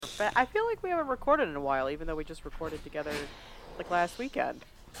But I feel like we haven't recorded in a while, even though we just recorded together like last weekend.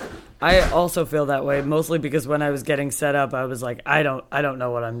 I also feel that way, mostly because when I was getting set up, I was like, I don't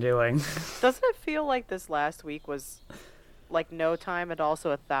know what I'm doing. Doesn't it feel like this last week was like no time and also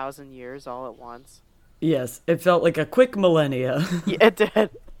 1,000 years all at once? Yes, it felt like a quick millennia. Yeah, it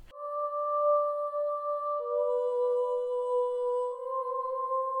did.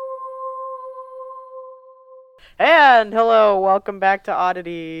 And hello, welcome back to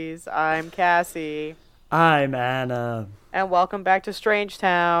Oddities. I'm Cassie. I'm Anna. And welcome back to Strange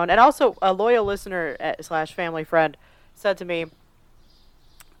Town. And also, a loyal listener / family friend said to me,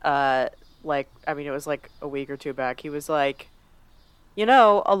 it was like a week or two back. He was like, you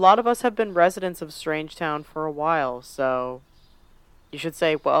know, a lot of us have been residents of Strange Town for a while, so you should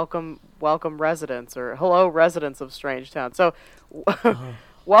say welcome residents, or hello residents of Strange Town. So,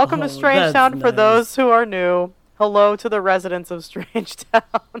 welcome to Strange Town for those who are new. Hello to the residents of Strange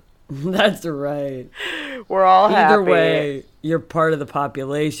Town. That's right. We're all happy. Either way, you're part of the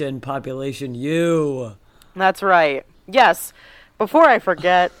population you. That's right. Yes. Before I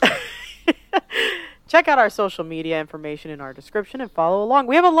forget, check out our social media information in our description and follow along.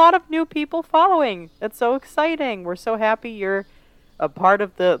 We have a lot of new people following. It's so exciting. We're so happy you're a part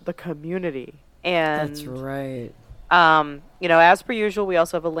of the community. And that's right. As per usual, we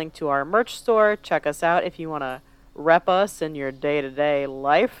also have a link to our merch store. Check us out if you want to rep us in your day-to-day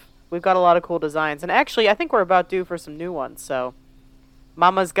life. We've got a lot of cool designs. And actually, I think we're about due for some new ones. So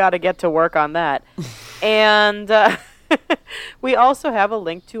Mama's got to get to work on that. And we also have a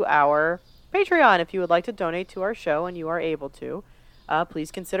link to our Patreon. If you would like to donate to our show and you are able to, please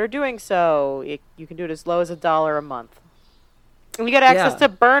consider doing so. You can do it as low as $1 a month. And you get access to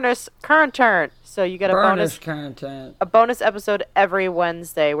bonus content. So you get a bonus episode every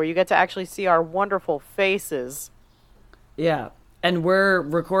Wednesday where you get to actually see our wonderful faces. Yeah. And we're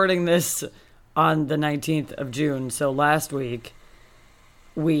recording this on the 19th of June. So last week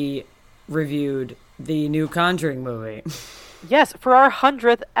we reviewed the new Conjuring movie. Yes, for our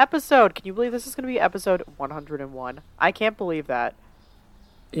 100th episode. Can you believe this is going to be episode 101? I can't believe that.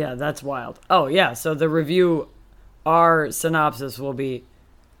 Yeah, that's wild. Oh, yeah. So the review, our synopsis will be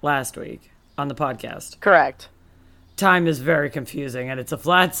last week on the podcast. Correct. Time is very confusing, and it's a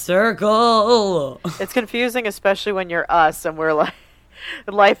flat circle. It's confusing, especially when you're us, and we're like,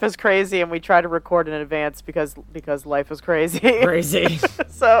 life is crazy, and we try to record in advance because life is crazy. Crazy.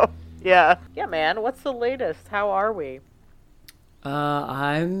 So, yeah. Yeah, man, what's the latest? How are we?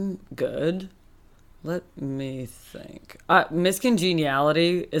 I'm good. Let me think. Miss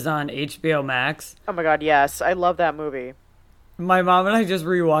Congeniality is on HBO Max. Oh my god, yes. I love that movie. My mom and I just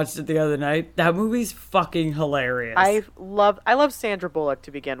rewatched it the other night. That movie's fucking hilarious. I love Sandra Bullock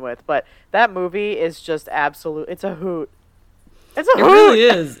to begin with, but that movie is just absolute. It's a hoot. It's a hoot. It really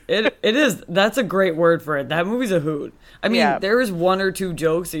is. It is. That's a great word for it. That movie's a hoot. I mean, there is one or two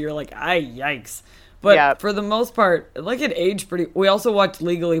jokes that you're like, yikes. But for the most part, like, it aged pretty. We also watched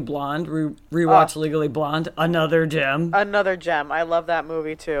Legally Blonde. Rewatched Legally Blonde. Another gem. I love that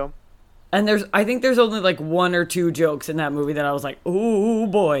movie too. And I think there's only like one or two jokes in that movie that I was like, ooh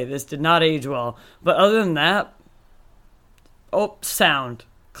boy, this did not age well. But other than that, sound.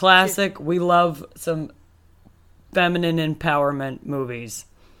 Classic. We love some feminine empowerment movies.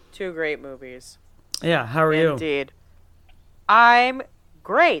 Two great movies. Yeah, how are you? Indeed. I'm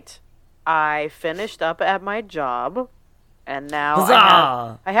great. I finished up at my job, and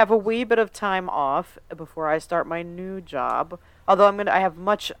now I have a wee bit of time off before I start my new job. Although I have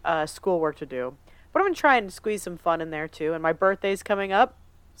much schoolwork to do, but I'm gonna try and squeeze some fun in there too. And my birthday's coming up,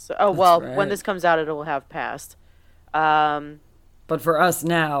 so when this comes out, it will have passed. But for us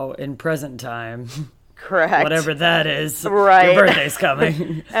now in present time, correct, whatever that is, right? Your birthday's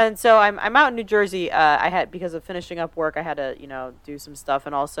coming, and so I'm out in New Jersey. Because of finishing up work, I had to do some stuff,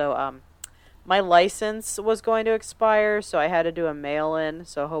 and also my license was going to expire, so I had to do a mail-in.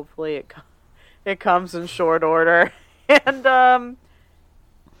 So hopefully it comes in short order. And,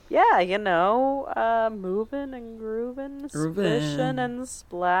 moving and grooving, splishing and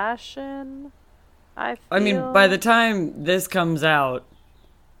splashing. I mean, by the time this comes out,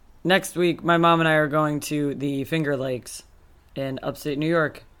 next week, my mom and I are going to the Finger Lakes in upstate New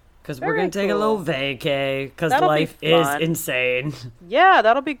York. Because we're going to take a little vacay, because life is insane. Yeah,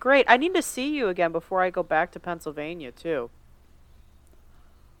 that'll be great. I need to see you again before I go back to Pennsylvania, too.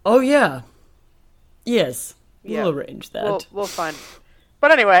 Oh, yeah. Yes. We'll arrange that. We'll find.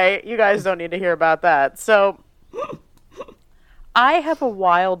 But anyway, you guys don't need to hear about that. So, I have a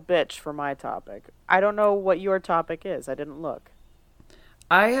wild bitch for my topic. I don't know what your topic is. I didn't look.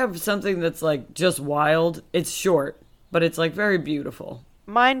 I have something that's like just wild. It's short, but it's like very beautiful.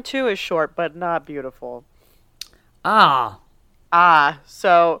 Mine too is short, but not beautiful. Ah.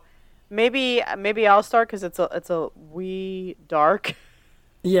 So maybe I'll start because it's a wee dark.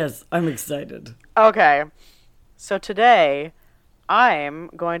 Yes, I'm excited. Okay, so today I'm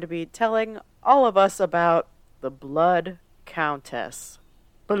going to be telling all of us about the Blood Countess.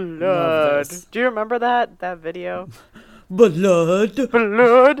 Blood. Do you remember that video?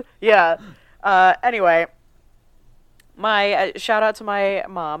 Blood. Yeah. Anyway, my shout out to my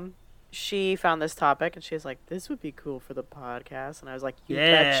mom. She found this topic and she's like, "This would be cool for the podcast." And I was like, "You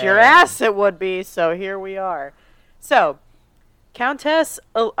bet your ass it would be." So here we are. So, Countess.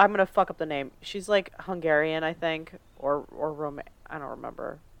 Oh, I'm gonna fuck up the name. She's like Hungarian, I think, or Roman. I don't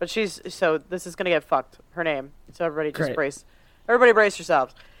remember. But so this is gonna get fucked. Her name. So everybody just brace. Everybody brace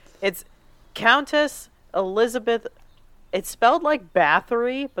yourselves. It's Countess Elizabeth. It's spelled like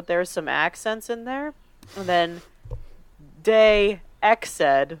Bathory, but there's some accents in there. And then de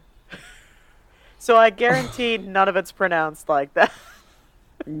Exed. So I guarantee none of it's pronounced like that.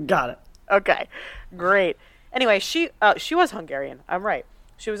 Got it. Okay, great. Anyway, she was Hungarian. I'm right.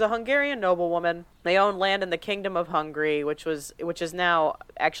 She was a Hungarian noblewoman. They owned land in the Kingdom of Hungary, which is now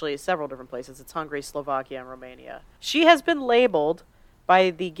actually several different places. It's Hungary, Slovakia, and Romania. She has been labeled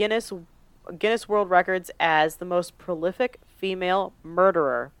by the Guinness World Records as the most prolific female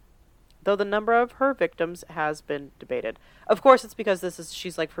murderer, though the number of her victims has been debated. Of course, it's because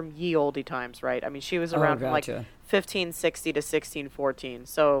she's like from ye olde times, right? I mean, she was around from like 1560 to 1614.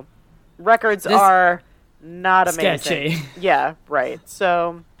 So records are not amazing. Sketchy. Yeah, right.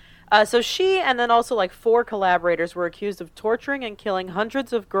 So she and then also like 4 collaborators were accused of torturing and killing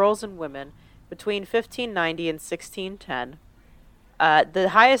hundreds of girls and women between 1590 and 1610. The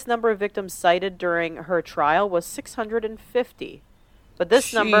highest number of victims cited during her trial was 650. But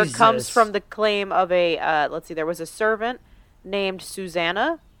this number comes from the claim of there was a servant named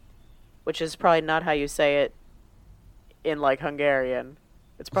Susanna, which is probably not how you say it in like Hungarian.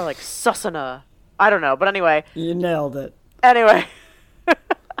 It's probably like Susana. I don't know, but anyway. You nailed it. Anyway.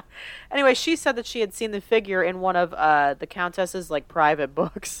 Anyway, she said that she had seen the figure in one of the Countess's like private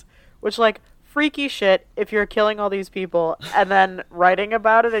books, which like freaky shit if you're killing all these people and then writing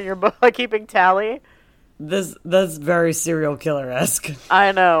about it in your book, like keeping tally. That's very serial killer-esque.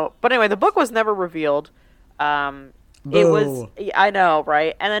 I know. But anyway, the book was never revealed. It was... I know,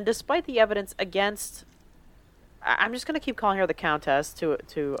 right? And then despite the evidence against... I'm just going to keep calling her the Countess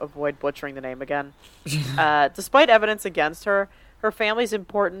to avoid butchering the name again. Despite evidence against her, her family's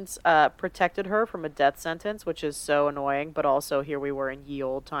importance protected her from a death sentence, which is so annoying, but also here we were in ye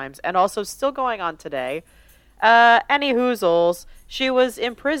old times. And also still going on today. Any hoozles. She was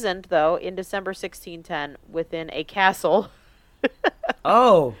imprisoned, though, in December 1610 within a castle.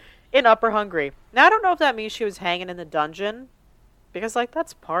 Oh. In Upper Hungary. Now, I don't know if that means she was hanging in the dungeon, because, like,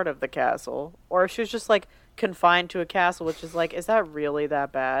 that's part of the castle. Or if she was just, like, confined to a castle, which is, like, is that really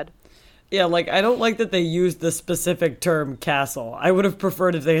that bad? Yeah, like, I don't like that they used the specific term castle. I would have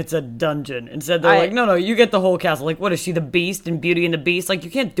preferred if they had said dungeon. Instead, they're like, no, you get the whole castle. Like, what, is she the Beast in Beauty and the Beast? Like,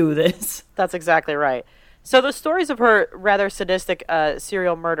 you can't do this. That's exactly right. So the stories of her rather sadistic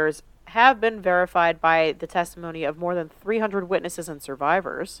serial murders have been verified by the testimony of more than 300 witnesses and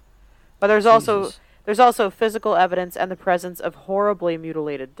survivors. But there's also physical evidence and the presence of horribly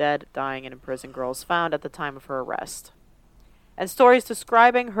mutilated dead, dying, and imprisoned girls found at the time of her arrest. And stories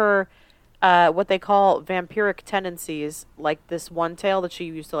describing her what they call vampiric tendencies, like this one tale that she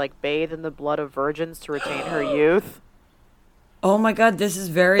used to like bathe in the blood of virgins to retain her youth. Oh my god, this is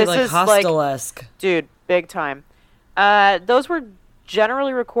very Hostel-esque. Like, dude, big time. Those were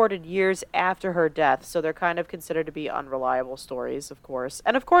generally recorded years after her death, so they're kind of considered to be unreliable stories, of course.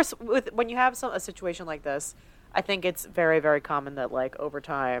 And of course, when you have a situation like this, I think it's very, very common that, like, over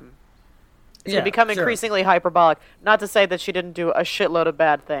time, it's going to become increasingly hyperbolic. Not to say that she didn't do a shitload of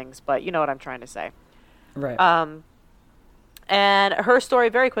bad things, but you know what I'm trying to say. Right. And her story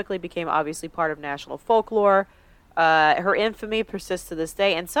very quickly became obviously part of national folklore. Her infamy persists to this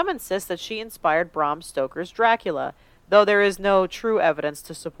day, and some insist that she inspired Bram Stoker's Dracula, though there is no true evidence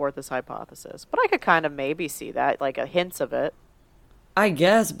to support this hypothesis. But I could kind of maybe see that, like a hints of it. I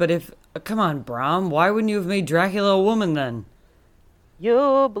guess, but come on, Bram, why wouldn't you have made Dracula a woman then?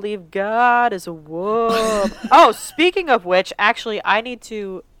 You believe God is a woman. Oh, speaking of which, actually, I need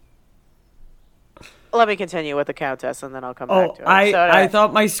to... Let me continue with the Countess, and then I'll come back to it. I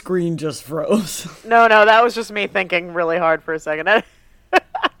thought my screen just froze. No, that was just me thinking really hard for a second.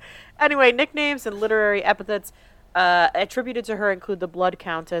 Anyway, nicknames and literary epithets attributed to her include the Blood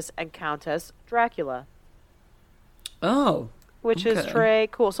Countess and Countess Dracula. Oh. Which is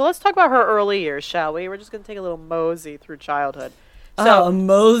cool. So let's talk about her early years, shall we? We're just going to take a little mosey through childhood. So a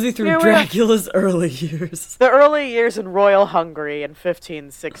mosey through Dracula's early years. The early years in royal Hungary in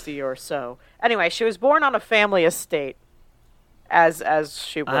 1560 or so. Anyway, she was born on a family estate, as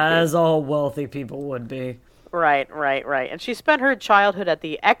she would be. As all wealthy people would be. Right. And she spent her childhood at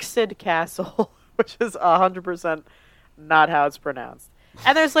the Exid Castle, which is 100% not how it's pronounced.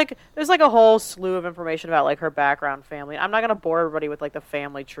 And there's a whole slew of information about like her background, family. I'm not gonna bore everybody with like the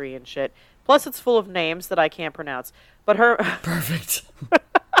family tree and shit. Plus, it's full of names that I can't pronounce. But her perfect.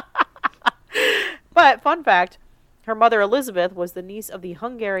 But fun fact, her mother Elizabeth was the niece of the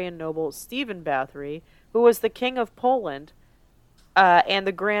Hungarian noble Stephen Bathory, who was the king of Poland, and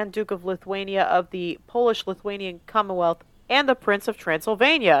the Grand Duke of Lithuania of the Polish-Lithuanian Commonwealth, and the Prince of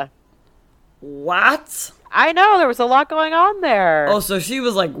Transylvania. What? I know, there was a lot going on there. Oh, so she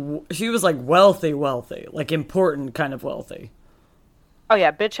was like wealthy, like important kind of wealthy. Oh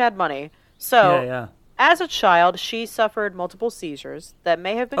yeah, bitch had money. So, yeah. As a child, she suffered multiple seizures that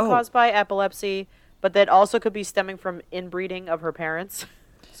may have been caused by epilepsy, but that also could be stemming from inbreeding of her parents.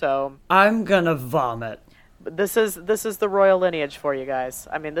 So I'm gonna vomit. This is the royal lineage for you guys.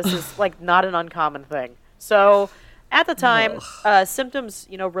 I mean, this is like not an uncommon thing. So at the time, symptoms,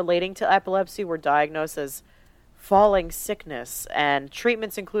 relating to epilepsy were diagnosed as falling sickness, and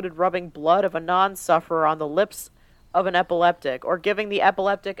treatments included rubbing blood of a non-sufferer on the lips of an epileptic, or giving the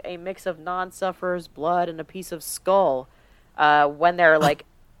epileptic a mix of non-sufferer's blood and a piece of skull when they're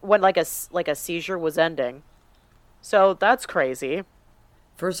when a seizure was ending. So that's crazy.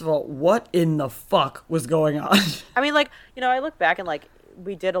 First of all, what in the fuck was going on? I mean, I look back and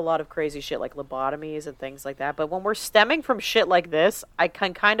we did a lot of crazy shit like lobotomies and things like that, but when we're stemming from shit like this, I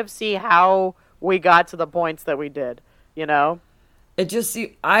can kind of see how we got to the points that we did, It just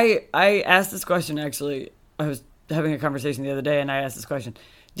I asked this question, actually. I was having a conversation the other day and I asked this question.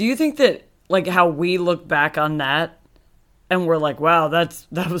 Do you think that how we look back on that and we're like, wow, that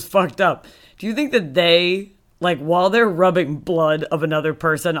was fucked up. Do you think that they, while they're rubbing blood of another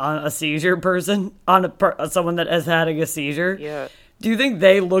person on a seizure person, on someone that is having a seizure, yeah, do you think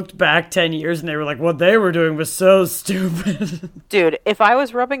they looked back 10 years and they were like, what they were doing was so stupid? Dude, if I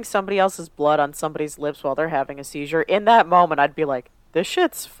was rubbing somebody else's blood on somebody's lips while they're having a seizure, in that moment I'd be like, this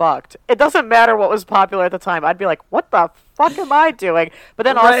shit's fucked. It doesn't matter what was popular at the time. I'd be like, what the fuck am I doing? But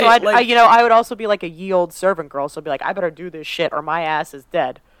then also, I would also be like a ye old servant girl, so I'd be like, I better do this shit or my ass is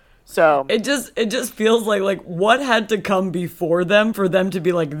dead. So it just feels like what had to come before them for them to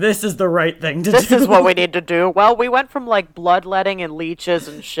be like, this is the right thing to do. This is what we need to do. Well, we went from bloodletting and leeches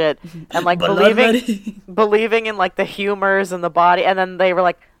and shit, and believing in the humors and the body, and then they were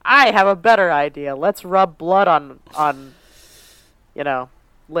like, I have a better idea. Let's rub blood on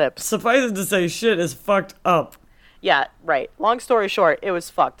lips. Suffice it to say, shit is fucked up. Yeah, right. Long story short, it was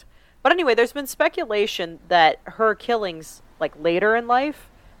fucked. But anyway, there's been speculation that her killings, later in life,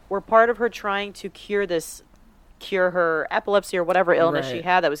 were part of her trying to cure her epilepsy or whatever illness she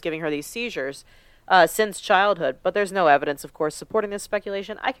had that was giving her these seizures since childhood. But there's no evidence, of course, supporting this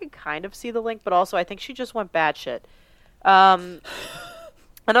speculation. I could kind of see the link, but also I think she just went batshit.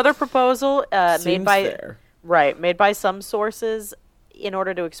 Another proposal made by some sources in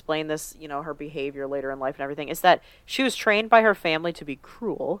order to explain this, her behavior later in life and everything, is that she was trained by her family to be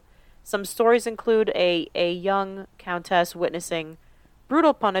cruel. Some stories include a young countess witnessing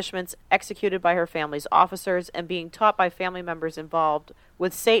brutal punishments executed by her family's officers and being taught by family members involved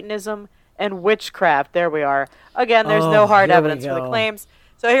with Satanism and witchcraft. There we are. Again, there's no hard evidence for the claims.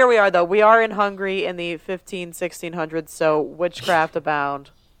 So here we are, though. We are in Hungary in the 1600s, so witchcraft abound.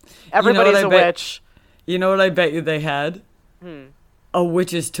 Everybody's a witch. You know what I bet you they had? A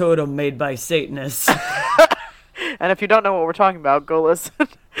witch's totem made by Satanists. And if you don't know what we're talking about, go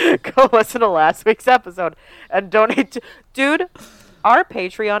listen to last week's episode and donate to... Dude, our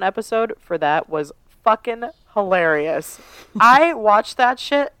Patreon episode for that was fucking hilarious. I watched that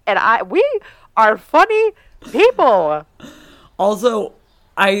shit, and we are funny people. Also,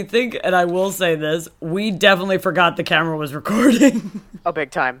 I think, and I will say this, we definitely forgot the camera was recording. Oh,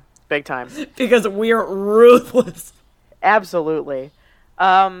 big time. Big time. Because we are ruthless. Absolutely.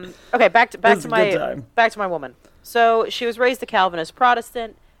 Okay, back to my woman. So she was raised a Calvinist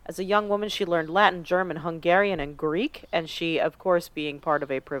Protestant. As a young woman, she learned Latin, German, Hungarian, and Greek. And she, of course, being part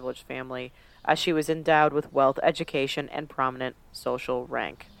of a privileged family, she was endowed with wealth, education, and prominent social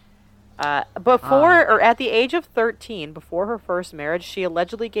rank. At the age of 13, before her first marriage, she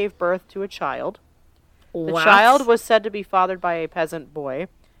allegedly gave birth to a child. The child was said to be fathered by a peasant boy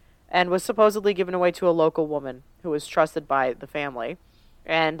and was supposedly given away to a local woman who was trusted by the family.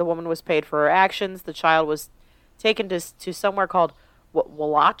 And the woman was paid for her actions. The child was taken to somewhere called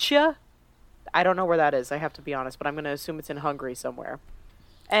Wallachia. I don't know where that is, I have to be honest, but I'm going to assume it's in Hungary somewhere.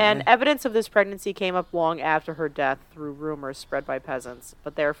 And evidence of this pregnancy came up long after her death through rumors spread by peasants,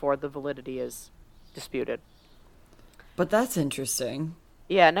 but therefore the validity is disputed. But that's interesting.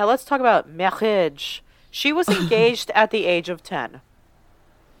 Yeah, now let's talk about marriage. She was engaged at the age of 10.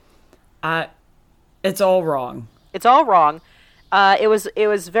 It's all wrong. It's all wrong. It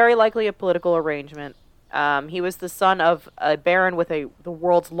was very likely a political arrangement. He was the son of a baron with the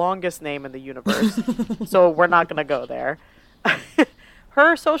world's longest name in the universe, so we're not going to go there.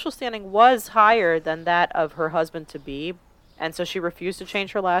 Her social standing was higher than that of her husband-to-be, and so she refused to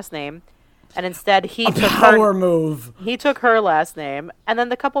change her last name, and instead he took her last name, and then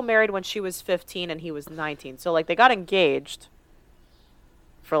the couple married when she was 15 and he was 19. So like they got engaged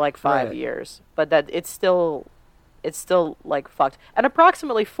for like 5 years, but that it's still like fucked. And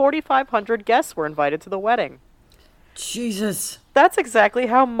approximately 4,500 guests were invited to the wedding. Jesus. That's exactly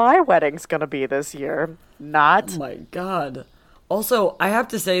how my wedding's gonna be this year. Not. Oh my God. Also, I have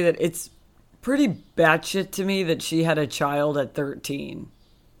to say that it's pretty batshit to me that she had a child at 13.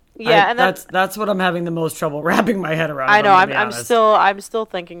 Yeah, and that's what I'm having the most trouble wrapping my head around. I know. I'm still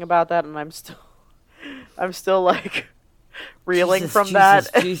thinking about that, and I'm still like reeling from that.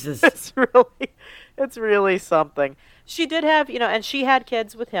 Jesus. It's really something. She did have, and she had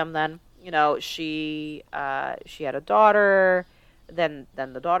kids with him. Then, she had a daughter. Then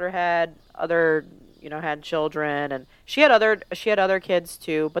the daughter had had children, and she had other kids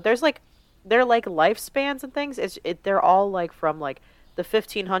too. But they're like lifespans and things. They're all like from like the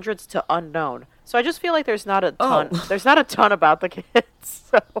 1500s to unknown. So I just feel like there's not a ton. There's not a ton about the kids.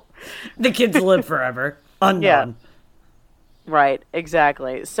 So the kids live forever. Unknown. Yeah. Right.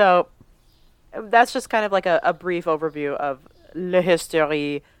 Exactly. So that's just kind of like a brief overview of le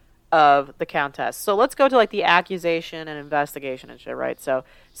history of the Countess. So let's go to like the accusation and investigation and shit, right? So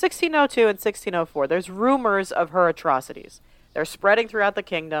 1602 and 1604, there's rumors of her atrocities. They're spreading throughout the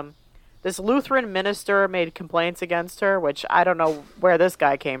kingdom. This Lutheran minister made complaints against her, which I don't know where this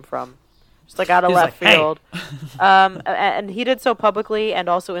guy came from. Just like out of left field. Hey. And he did so publicly and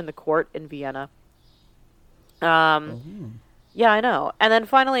also in the court in Vienna. Yeah, I know. And then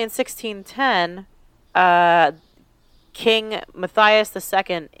finally in 1610, King Matthias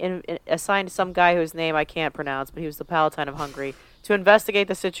II assigned some guy whose name I can't pronounce, but he was the Palatine of Hungary, to investigate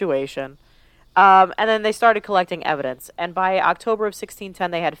the situation. And then they started collecting evidence. And by October of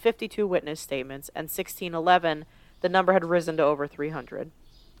 1610, they had 52 witness statements. And 1611, the number had risen to over 300.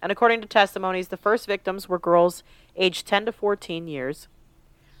 And according to testimonies, the first victims were girls aged 10 to 14 years.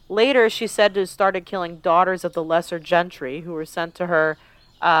 Later, she said to started killing daughters of the lesser gentry who were sent to her,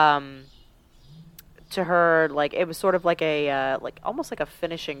 like, it was sort of like a, like, almost like a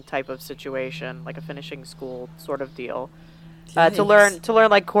finishing type of situation, like a finishing school sort of deal, to learn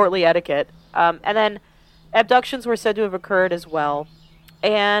like courtly etiquette. And then abductions were said to have occurred as well.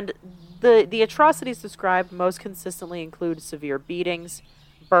 And the atrocities described most consistently include severe beatings,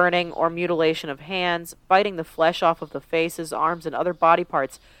 burning or mutilation of hands, biting the flesh off of the faces, arms, and other body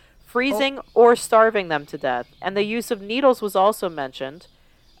parts, freezing or starving them to death. And the use of needles was also mentioned.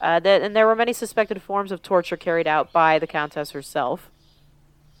 And there were many suspected forms of torture carried out by the Countess herself.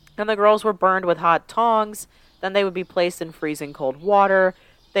 And the girls were burned with hot tongs. Then they would be placed in freezing cold water.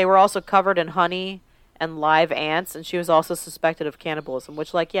 They were also covered in honey and live ants. And she was also suspected of cannibalism,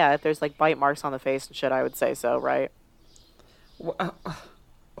 which, like, yeah, if there's, like, bite marks on the face and shit, I would say so, right?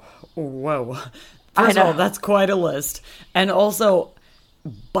 Whoa. First of all, that's quite a list. And also,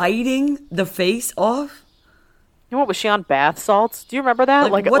 biting the face off? You know what, was she on bath salts? Do you remember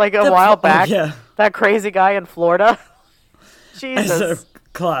that? Like a while back? Yeah. That crazy guy in Florida? Jesus. That's a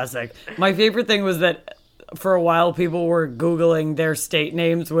classic. My favorite thing was that for a while people were Googling their state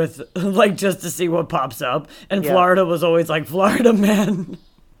names with, like, just to see what pops up. And Florida was always like, Florida man.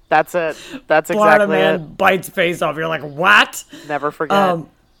 That's it. That's Florida exactly man it. bites face off. You're like, what? Never forget.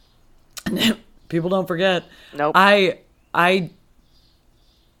 People don't forget. Nope.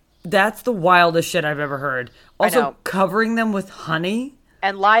 That's the wildest shit I've ever heard. Also, covering them with honey.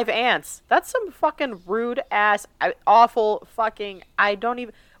 And live ants. That's some fucking rude ass, awful fucking,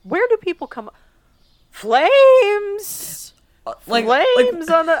 where do people come? Flames! Flames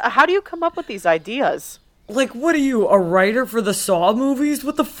on the, how do you come up with these ideas? Like, what are you, a writer for the Saw movies?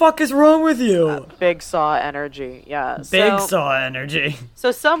 What the fuck is wrong with you? Big Saw energy, yeah. Big Saw energy.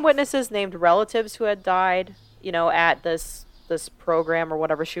 So some witnesses named relatives who had died, at this program or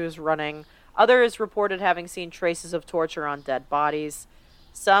whatever she was running. Others reported having seen traces of torture on dead bodies.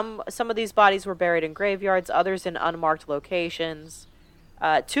 Some of these bodies were buried in graveyards, others in unmarked locations.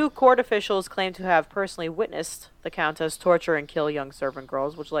 Two court officials claim to have personally witnessed the Countess torture and kill young servant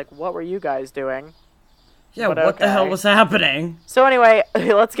girls, which, like, what were you guys doing? Yeah, what the hell was happening? So anyway,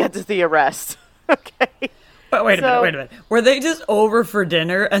 let's get to the arrest. Okay. But wait a minute. Were they just over for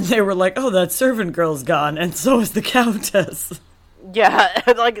dinner and they were like, oh, that servant girl's gone, and so is the Countess? Yeah,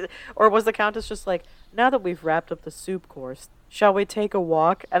 like, or was the Countess just like, now that we've wrapped up the soup course, shall we take a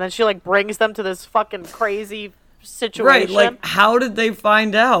walk? And then she, like, brings them to this fucking crazy situation. Right, like, how did they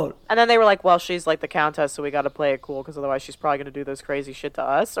find out? And then they were like, well, she's, like, the Countess, so we gotta play it cool, because otherwise she's probably gonna do this crazy shit to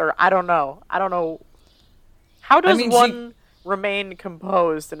us. Or, I don't know. How does one remain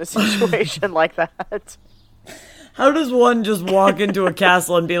composed in a situation like that? How does one just walk into a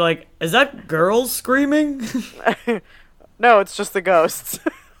castle and be like, is that girls screaming? No, it's just the ghosts.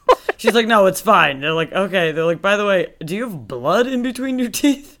 She's like, no, it's fine. They're like, okay. They're like, by the way, do you have blood in between your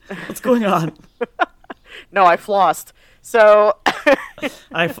teeth? What's going on? No, I flossed. So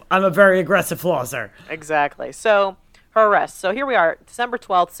I'm a very aggressive flosser. Exactly. So her arrest. So here we are, December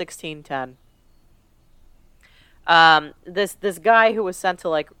 12th, 1610. This guy who was sent to,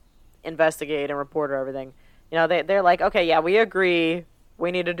 like, investigate and report everything, you know, they're like, okay, yeah, we agree,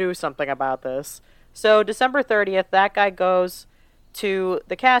 we need to do something about this. So December 30th, that guy goes to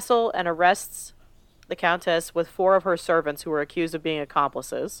the castle and arrests the Countess with 4 of her servants who were accused of being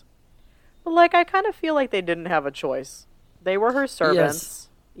accomplices. But, like, I kind of feel like they didn't have a choice. They were her servants,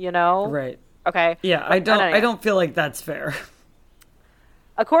 you know? Right. Okay. Yeah, I don't feel like that's fair.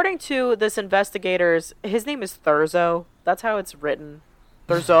 According to this investigator's, his name is Thurzo. That's how it's written.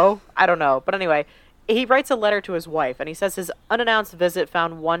 Thurzo? I don't know. But anyway, he writes a letter to his wife, and he says his unannounced visit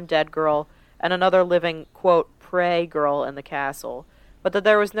found 1 dead girl and another living, quote, prey girl in the castle, but that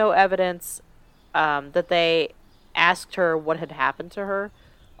there was no evidence that they asked her what had happened to her,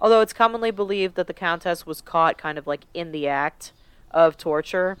 although it's commonly believed that the Countess was caught kind of, like, in the act of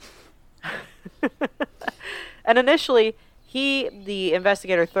torture. And initially, the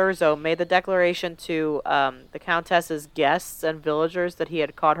investigator Thurzo, made the declaration to the Countess's guests and villagers that he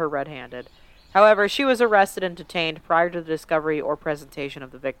had caught her red-handed. However, she was arrested and detained prior to the discovery or presentation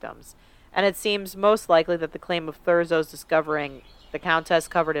of the victims. And it seems most likely that the claim of Thurzo's discovering the Countess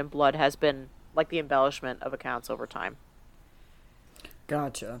covered in blood has been, like, the embellishment of accounts over time.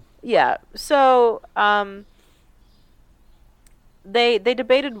 Gotcha. Yeah, so, they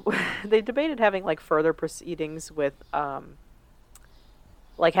debated having, like, further proceedings with,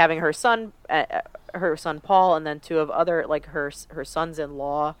 like, having her son Paul, and then 2 of other, like, her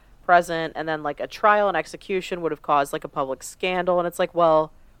sons-in-law present, and then, like, a trial and execution would have caused, like, a public scandal, and it's like,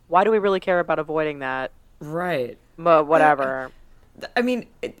 well, why do we really care about avoiding that? Right. But whatever. I mean,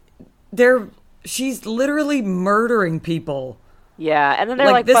 she's literally murdering people. Yeah, and then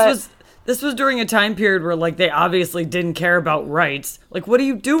they're like this was during a time period where, like, they obviously didn't care about rights. Like, what are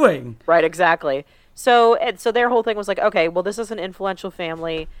you doing? Right, exactly. So their whole thing was like, okay, well, this is an influential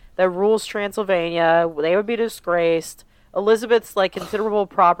family that rules Transylvania. They would be disgraced. Elizabeth's, like, considerable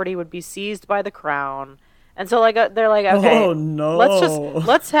property would be seized by the crown. And so, like, they're like, okay, oh, no.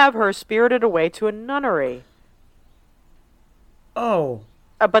 let's have her spirited away to a nunnery. Oh.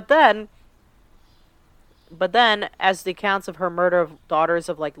 But then, as the accounts of her murder of daughters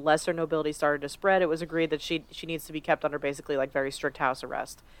of, like, lesser nobility started to spread, it was agreed that she needs to be kept under basically, like, very strict house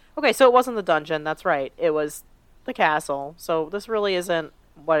arrest. Okay, so it wasn't the dungeon, that's right. It was the castle. So this really isn't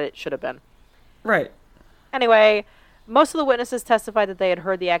what it should have been. Right. Anyway, most of the witnesses testified that they had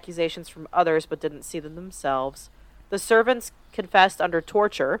heard the accusations from others but didn't see them themselves. The servants confessed under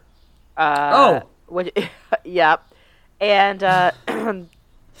torture. Yeah. And,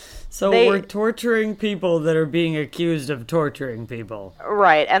 so we're torturing people that are being accused of torturing people.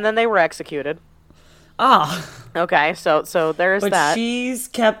 Right, and then they were executed. Ah. Okay, so there's that. But she's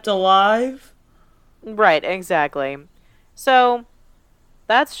kept alive? Right, exactly. So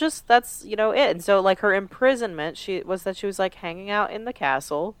that's you know, it. And so, like, her imprisonment, she was like hanging out in the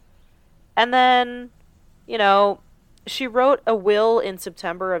castle. And then, you know, she wrote a will in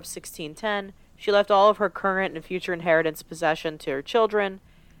September of 1610. She left all of her current and future inheritance possession to her children.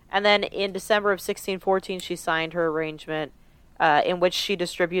 And then in December of 1614, she signed her arrangement in which she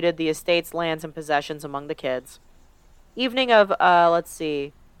distributed the estate's lands and possessions among the kids. Evening of, let's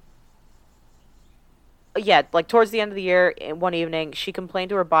see. Yeah, like towards the end of the year, one evening, she complained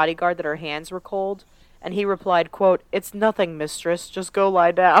to her bodyguard that her hands were cold. And he replied, quote, "It's nothing, mistress. Just go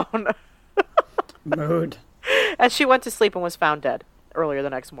lie down." Mood. And she went to sleep and was found dead earlier the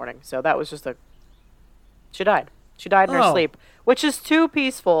next morning. So that was just she died. She died in her sleep, which is too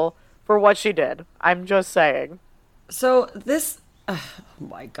peaceful for what she did. I'm just saying. So this, oh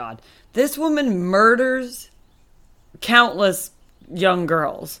my God, this woman murders countless young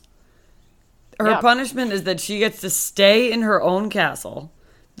girls. Her punishment is that she gets to stay in her own castle.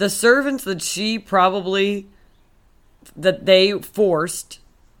 The servants that they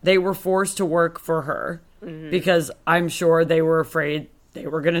were forced to work for her because I'm sure they were afraid they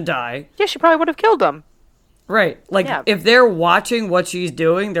were going to die. Yeah, she probably would have killed them. Right. Like, if they're watching what she's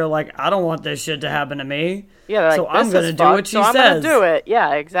doing, they're like, I don't want this shit to happen to me. Yeah, like, so I'm going to do what she says. I'm going to do it.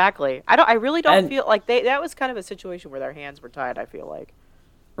 Yeah, exactly. I really don't feel like that was kind of a situation where their hands were tied, I feel like.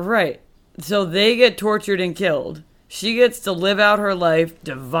 Right. So they get tortured and killed. She gets to live out her life,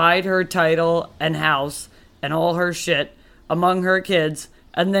 divide her title and house and all her shit among her kids,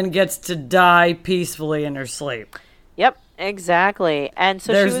 and then gets to die peacefully in her sleep. Yep. Exactly. And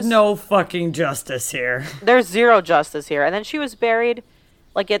so there's no fucking justice here. There's zero justice here. And then she was buried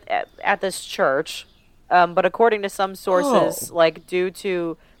like at this church. But according to some sources, like due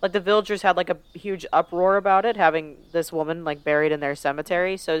to like the villagers had like a huge uproar about it, having this woman like buried in their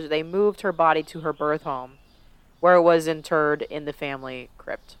cemetery. So they moved her body to her birth home, where it was interred in the family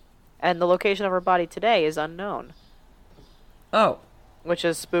crypt. And the location of her body today is unknown. Oh. Which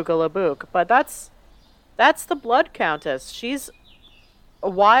is spook-a-la-book. But that's the Blood Countess. She's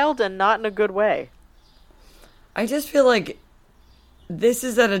wild and not in a good way. I just feel like this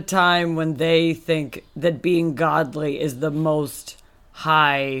is at a time when they think that being godly is the most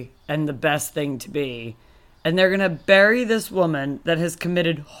high and the best thing to be. And they're going to bury this woman that has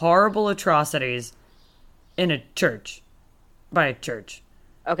committed horrible atrocities in a church. By a church.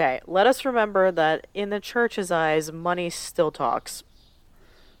 Okay, let us remember that in the church's eyes, money still talks.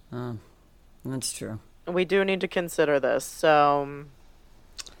 That's true. We do need to consider this, so...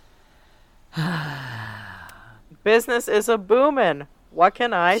 Business is a boomin'. What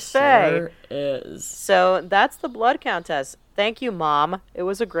can I say? Sure is. So, that's the Blood Countess. Thank you, Mom. It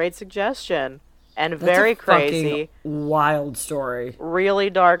was a great suggestion. And that's very crazy. Wild story. Really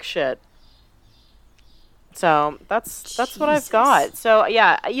dark shit. So, that's what I've got. So,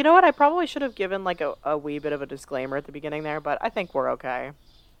 yeah, you know what? I probably should have given, like, a wee bit of a disclaimer at the beginning there, but I think we're okay.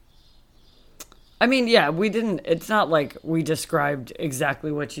 I mean, yeah, we didn't... It's not like we described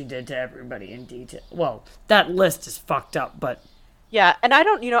exactly what she did to everybody in detail. Well, that list is fucked up, but... Yeah, and I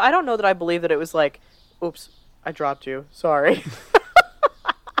don't know that I believe that it was like, oops, I dropped you. Sorry.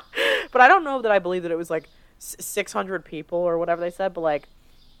 But I don't know that I believe that it was like 600 people or whatever they said, but like,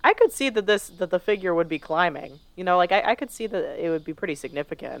 I could see that the figure would be climbing. You know, like I could see that it would be pretty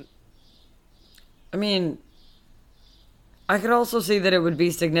significant. I mean... I could also see that it would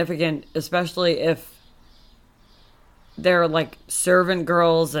be significant, especially if they're, like, servant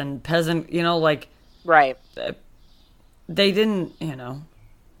girls and peasant, you know, like... Right. They didn't, you know...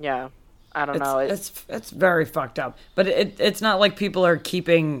 Yeah. I don't know. It's very fucked up. But it's not like people are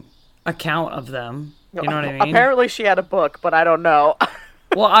keeping account of them. You know what I mean? Apparently she had a book, but I don't know.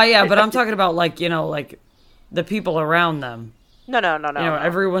 Well, yeah, but I'm talking about, like, you know, like, the people around them. No. You know,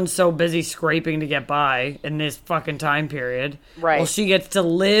 everyone's so busy scraping to get by in this fucking time period. Right. Well, she gets to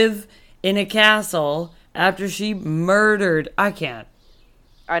live in a castle after she murdered... I can't.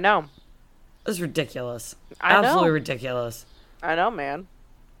 I know. It's ridiculous. Absolutely ridiculous. I know, man.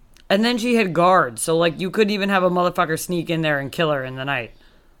 And then she had guards, so, like, you couldn't even have a motherfucker sneak in there and kill her in the night.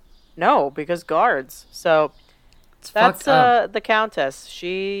 No, because guards. So, that's the Countess.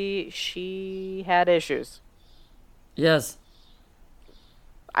 She had issues. Yes.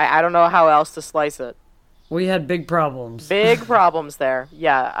 I don't know how else to slice it. We had big problems. Big problems there.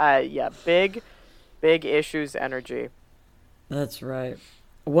 Yeah, big issues energy. That's right.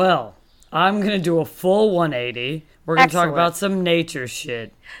 Well, I'm going to do a full 180. We're going to talk about some nature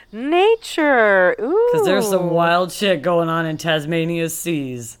shit. Nature! Ooh. Because there's some wild shit going on in Tasmania's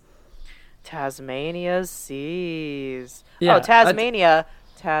seas. Tasmania's seas. Yeah, Tasmania.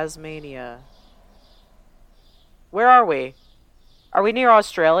 Tasmania. Where are we? Are we near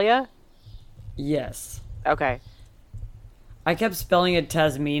Australia? Yes. Okay. I kept spelling it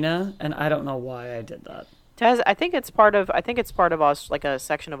Tasmina, and I don't know why I did that. I think it's part of like a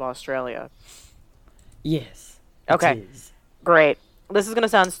section of Australia. Yes. Okay. Great. This is gonna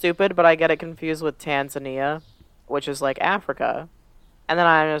sound stupid, but I get it confused with Tanzania, which is like Africa, and then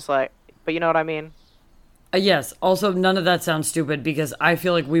I'm just like, but you know what I mean? Yes. Also, none of that sounds stupid because I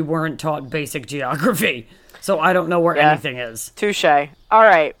feel like we weren't taught basic geography. So I don't know where anything is. Touche. All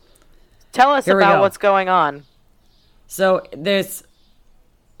right. Tell us about what's going on. So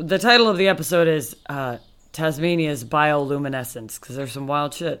the title of the episode is Tasmania's bioluminescence, because there's some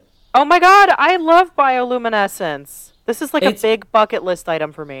wild shit. Oh my god, I love bioluminescence. This is like a big bucket list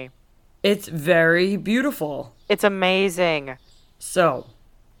item for me. It's very beautiful. It's amazing. So,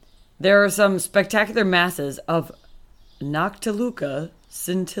 there are some spectacular masses of Noctiluca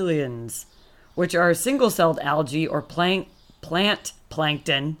scintillans, which are single-celled algae or plant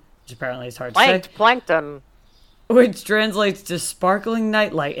plankton, which apparently is hard to say. Plankton. Which translates to sparkling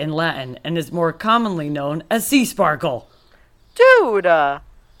nightlight in Latin and is more commonly known as sea sparkle. Dude! That's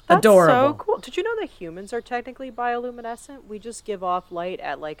adorable. So cool. Did you know that humans are technically bioluminescent? We just give off light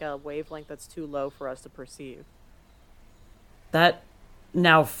at like a wavelength that's too low for us to perceive. That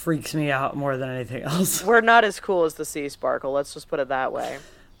now freaks me out more than anything else. We're not as cool as the sea sparkle, let's just put it that way.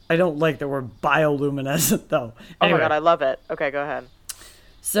 I don't like that we're bioluminescent, though. Anyway. Oh my god, I love it. Okay, go ahead.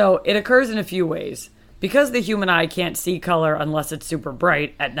 So, it occurs in a few ways. Because the human eye can't see color unless it's super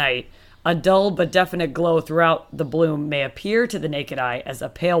bright at night, a dull but definite glow throughout the bloom may appear to the naked eye as a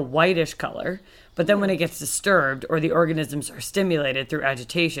pale whitish color, but then when it gets disturbed or the organisms are stimulated through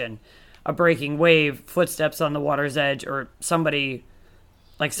agitation, a breaking wave, footsteps on the water's edge, or somebody,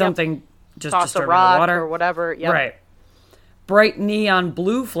 like something just toss disturbing a rock the water. Or whatever. Yep. Right. Bright neon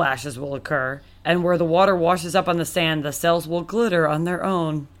blue flashes will occur, and where the water washes up on the sand, the cells will glitter on their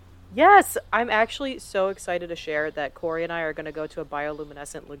own. Yes, I'm actually so excited to share that Corey and I are going to go to a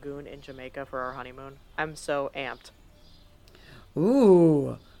bioluminescent lagoon in Jamaica for our honeymoon. I'm so amped.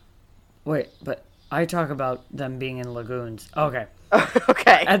 Ooh. Wait, but I talk about them being in lagoons. Okay.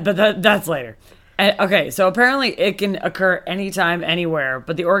 Okay. But that's later. Okay, so apparently it can occur anytime, anywhere,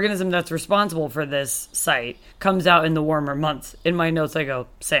 but the organism that's responsible for this site comes out in the warmer months. In my notes, I go,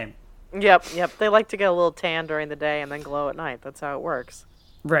 same. Yep. They like to get a little tan during the day and then glow at night. That's how it works.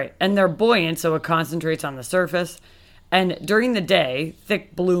 Right, and they're buoyant, so it concentrates on the surface. And during the day,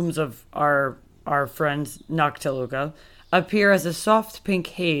 thick blooms of our friends Noctiluca appear as a soft pink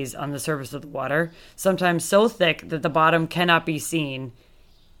haze on the surface of the water, sometimes so thick that the bottom cannot be seen,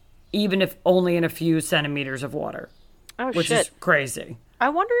 even if only in a few centimeters of water. Oh, which shit. is crazy. I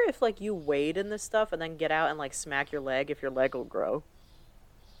wonder if, like, you wade in this stuff and then get out and, like, smack your leg, if your leg will grow.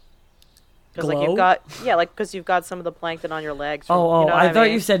 Because like you've got some of the plankton on your legs. From, you know I thought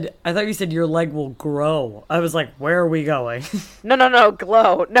you said your leg will grow. I was like, where are we going? No,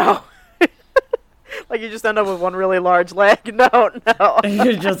 glow. No. Like you just end up with one really large leg. No.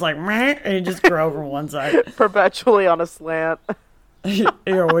 You're just like, meh, and you just grow from one side. Perpetually on a slant.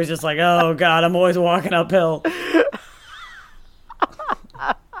 You're always just like, oh god, I'm always walking uphill.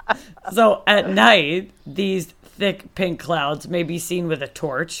 So at night, these thick pink clouds may be seen with a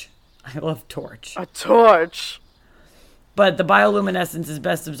torch. I love torch. A torch. But the bioluminescence is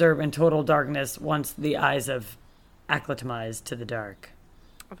best observed in total darkness once the eyes have acclimatized to the dark.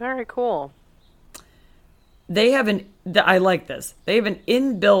 Very cool. They have I like this. They have an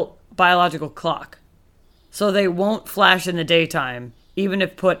inbuilt biological clock. So they won't flash in the daytime, even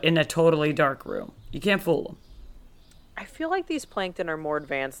if put in a totally dark room. You can't fool them. I feel like these plankton are more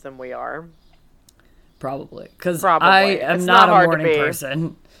advanced than we are. Probably. Because I am not a morning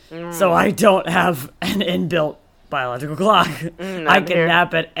person. So I don't have an inbuilt biological clock. I can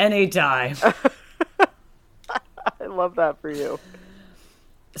nap at any time. I love that for you.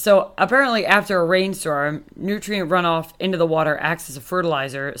 So apparently after a rainstorm, nutrient runoff into the water acts as a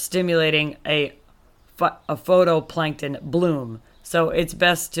fertilizer, stimulating a photoplankton bloom. So it's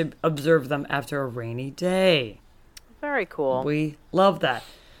best to observe them after a rainy day. Very cool. We love that.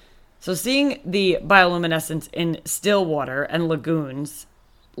 So seeing the bioluminescence in still water and lagoons,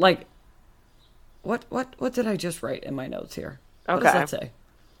 like, what did I just write in my notes here? Okay. What does that say?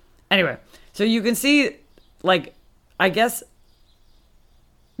 Anyway, so you can see, like, I guess,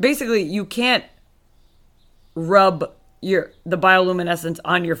 basically you can't rub the bioluminescence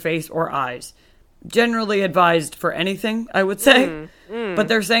on your face or eyes. Generally advised for anything, I would say. But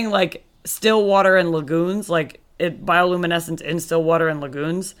they're saying, like, still water and lagoons, like, bioluminescence in still water and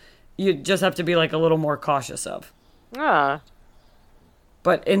lagoons, you just have to be, like, a little more cautious of.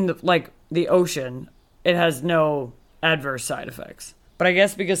 But in, the ocean, it has no adverse side effects. But I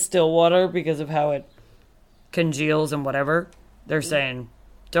guess because still water, because of how it congeals and whatever, they're saying,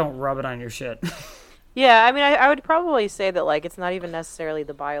 don't rub it on your shit. Yeah, I mean, I would probably say that, like, it's not even necessarily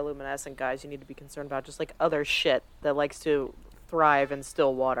the bioluminescent guys you need to be concerned about, just, like, other shit that likes to thrive in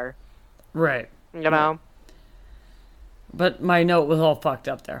still water. Right. You know? But my note was all fucked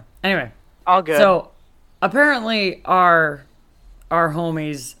up there. Anyway. All good. So, apparently our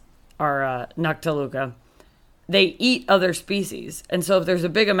homies, our Noctiluca, they eat other species. And so if there's a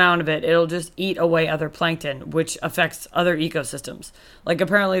big amount of it, it'll just eat away other plankton, which affects other ecosystems. Like,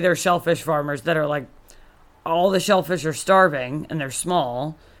 apparently there's shellfish farmers that are like, all the shellfish are starving, and they're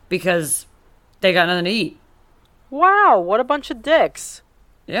small, because they got nothing to eat. Wow, what a bunch of dicks.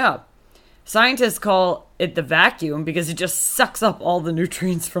 Yeah. Scientists call it the vacuum because it just sucks up all the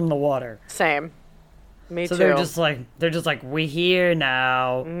nutrients from the water. Same. Me so too. They're just like, we here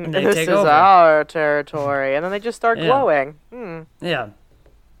now, and they this take is over. our territory, and then they just start glowing. Yeah.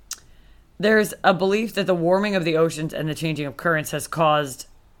 There's a belief that the warming of the oceans and the changing of currents has caused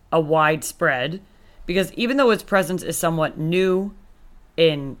a widespread, because even though its presence is somewhat new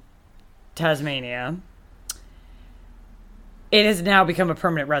in Tasmania, it has now become a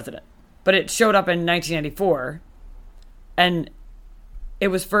permanent resident. But it showed up in 1994, and it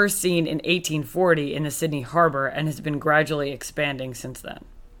was first seen in 1840 in the Sydney Harbor and has been gradually expanding since then.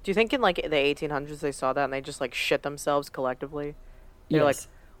 Do you think in, like, the 1800s they saw that and they just, like, shit themselves collectively? They're Yes. like,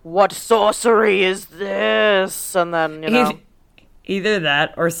 what sorcery is this? And then, you know. Either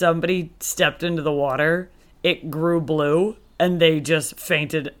that or somebody stepped into the water, it grew blue, and they just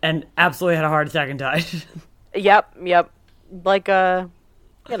fainted and absolutely had a heart attack and died. Yep. Like,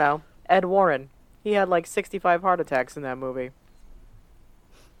 you know, Ed Warren. He had, like, 65 heart attacks in that movie.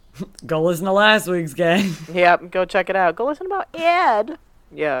 Go listen to last week's, gang. Yep, go check it out. Go listen about Ed.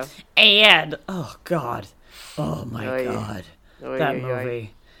 Yeah. Ed. Oh, God. Oh, my God. That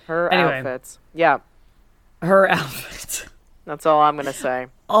movie. Her outfits. Yeah. Her outfits. That's all I'm going to say.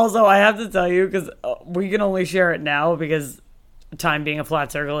 Also, I have to tell you, because we can only share it now because time being a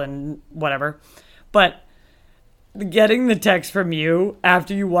flat circle and whatever. But getting the text from you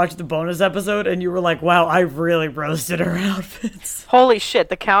after you watched the bonus episode and you were like, wow, I really roasted her outfits. Holy shit,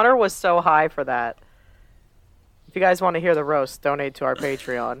 the counter was so high for that. If you guys want to hear the roast, donate to our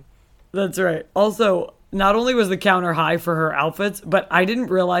Patreon. That's right. Also, not only was the counter high for her outfits, but I didn't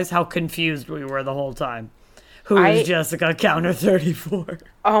realize how confused we were the whole time. Who is Jessica Counter 34?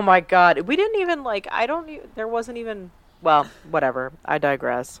 Oh my god. We didn't even, like, there wasn't even, well, whatever. I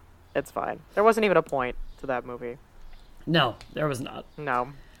digress. It's fine. There wasn't even a point to that movie. No, there was not. No.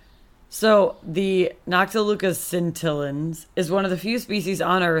 So, the Noctiluca scintillans is one of the few species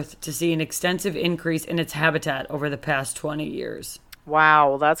on Earth to see an extensive increase in its habitat over the past 20 years. Wow,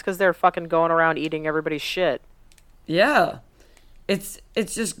 well, that's because they're fucking going around eating everybody's shit. Yeah. It's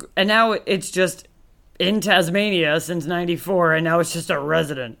just, and now it's just in Tasmania since 94, and now it's just a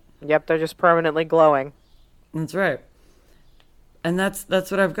resident. Yep, they're just permanently glowing. That's right. And that's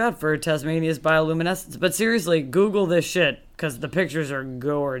what I've got for Tasmania's bioluminescence. But seriously, Google this shit, because the pictures are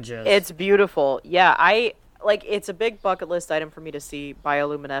gorgeous. It's beautiful. Yeah, it's a big bucket list item for me to see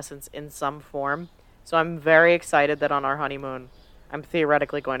bioluminescence in some form. So I'm very excited that on our honeymoon, I'm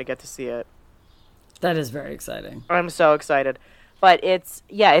theoretically going to get to see it. That is very exciting. I'm so excited. But it's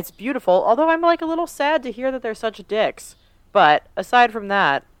beautiful. Although I'm, like, a little sad to hear that they're such dicks. But aside from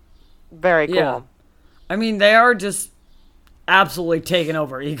that, very cool. Yeah. I mean, they are just absolutely taking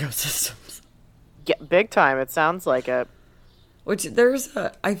over ecosystems. Yeah, big time. It sounds like it. Which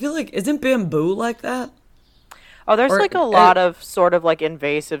I feel like, isn't bamboo like that? Oh, there's like a lot of sort of like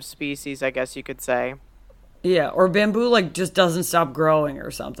invasive species, I guess you could say. Yeah, or bamboo like just doesn't stop growing or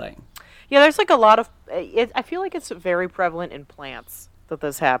something. Yeah, there's like a lot of I feel like it's very prevalent in plants that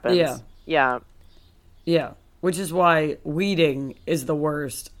this happens. Yeah. Yeah. Yeah, which is why weeding is the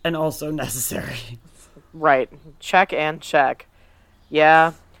worst and also necessary. Right. Check and check.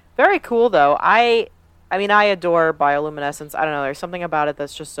 Yeah. Very cool though. I mean, I adore bioluminescence. I don't know, there's something about it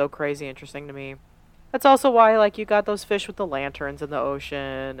that's just so crazy interesting to me. That's also why, like, you got those fish with the lanterns in the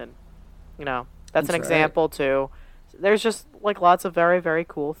ocean, and, you know, that's an example, too. There's just, like, lots of very, very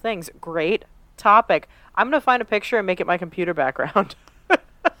cool things. Great topic. I'm going to find a picture and make it my computer background.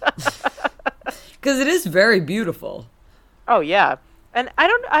 Because it is very beautiful. Oh, yeah. And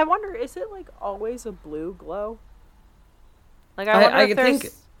I wonder, is it, like, always a blue glow? Like, I wonder if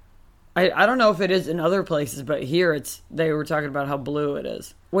there's... I don't know if it is in other places, but here they were talking about how blue it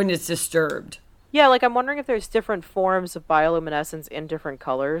is when it's disturbed. Yeah, like, I'm wondering if there's different forms of bioluminescence in different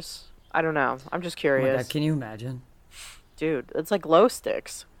colors. I don't know. I'm just curious. Oh my God, can you imagine? Dude, it's like glow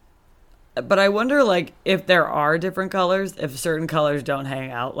sticks. But I wonder, like, if there are different colors, if certain colors don't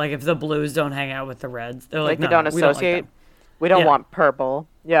hang out. Like, if the blues don't hang out with the reds. They're like, they don't associate? We don't want purple.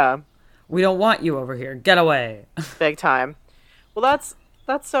 Yeah. We don't want you over here. Get away. Big time. Well, that's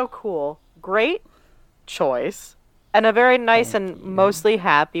so cool. Great choice. And a very nice and mostly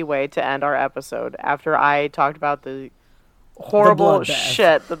happy way to end our episode after I talked about the horrible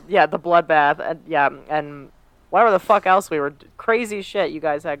shit. The bloodbath. And whatever the fuck else crazy shit you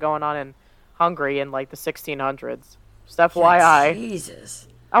guys had going on in Hungary in like the 1600s. Just FYI. Jesus.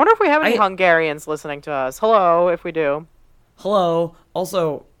 I wonder if we have any Hungarians listening to us. Hello, if we do. Hello.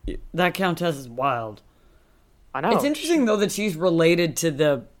 Also, that countess is wild. I know. It's interesting, though, that she's related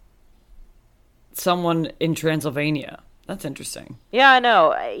to someone in Transylvania. That's interesting. Yeah, I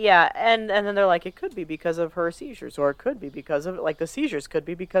know. Yeah, and then they're like, it could be because of her seizures, or it could be because of, like, the seizures could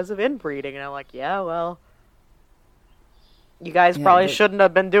be because of inbreeding. And I'm like, yeah, well, you guys probably shouldn't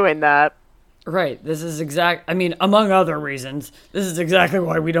have been doing that. Right. This is I mean, among other reasons, this is exactly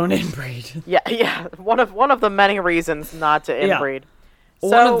why we don't inbreed. Yeah. One of the many reasons not to inbreed. Yeah.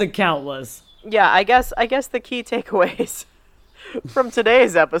 So, one of the countless. Yeah, I guess the key takeaways from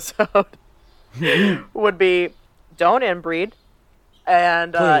today's episode would be, don't inbreed,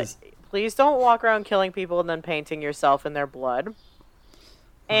 and please don't walk around killing people and then painting yourself in their blood.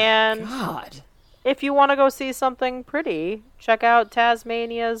 And God, if you want to go see something pretty, check out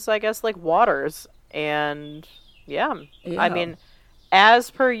Tasmania's, I guess, like, waters. And yeah, I mean, as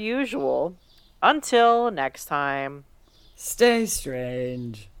per usual, until next time, stay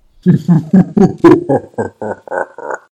strange.